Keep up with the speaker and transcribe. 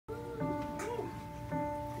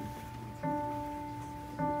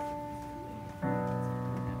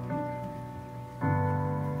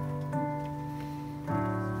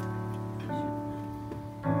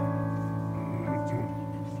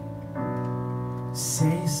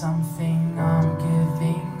Say something, I'm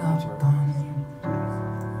giving up on you.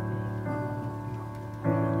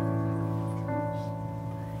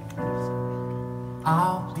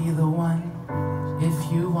 I'll be the one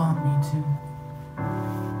if you want me to.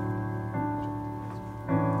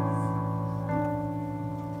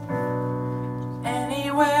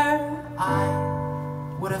 Anywhere I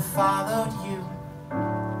would have followed you.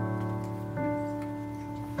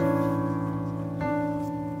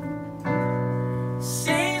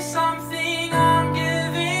 Say something, I'm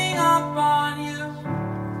giving up on you.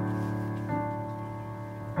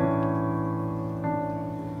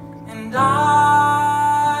 And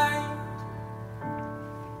I'm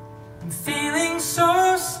feeling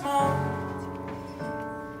so small.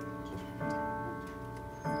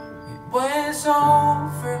 It was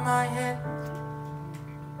over my head.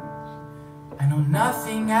 I know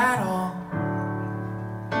nothing at all.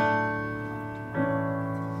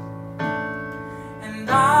 And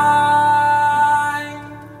I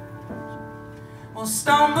will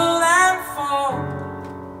stumble and fall.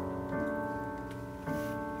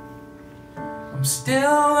 I'm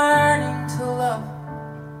still learning to love,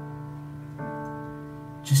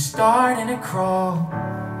 just starting to crawl.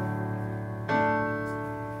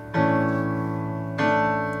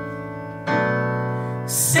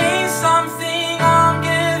 Say something, I'm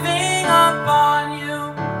giving up on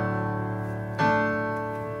you.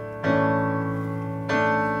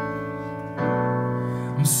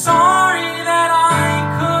 I'm sorry that I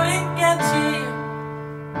couldn't get to you.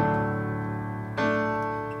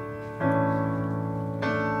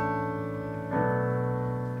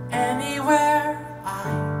 Anywhere I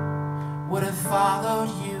would have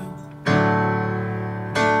followed you.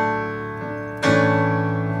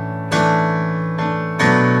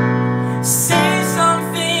 Say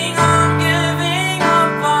something, I'm giving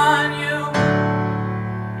up on you.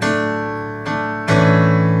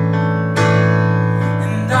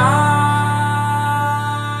 And I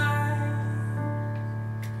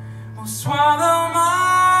will swallow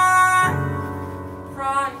my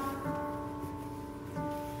pride.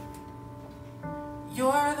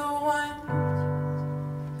 You're the one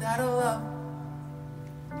that I love,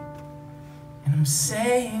 and I'm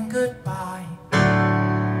saying goodbye.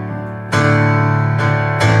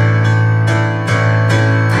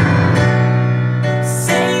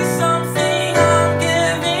 Say something, I'm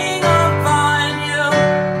giving up on you.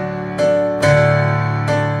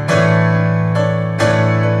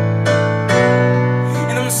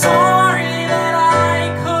 And I'm sorry that I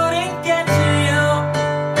couldn't get to you.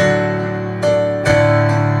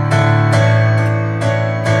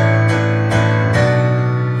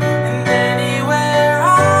 And anywhere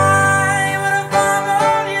I would have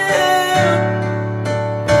followed you.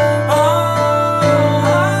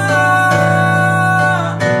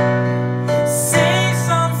 Say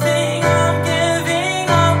something, I'm giving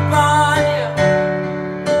up on you.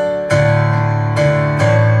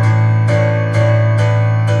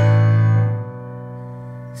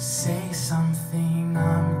 Say something,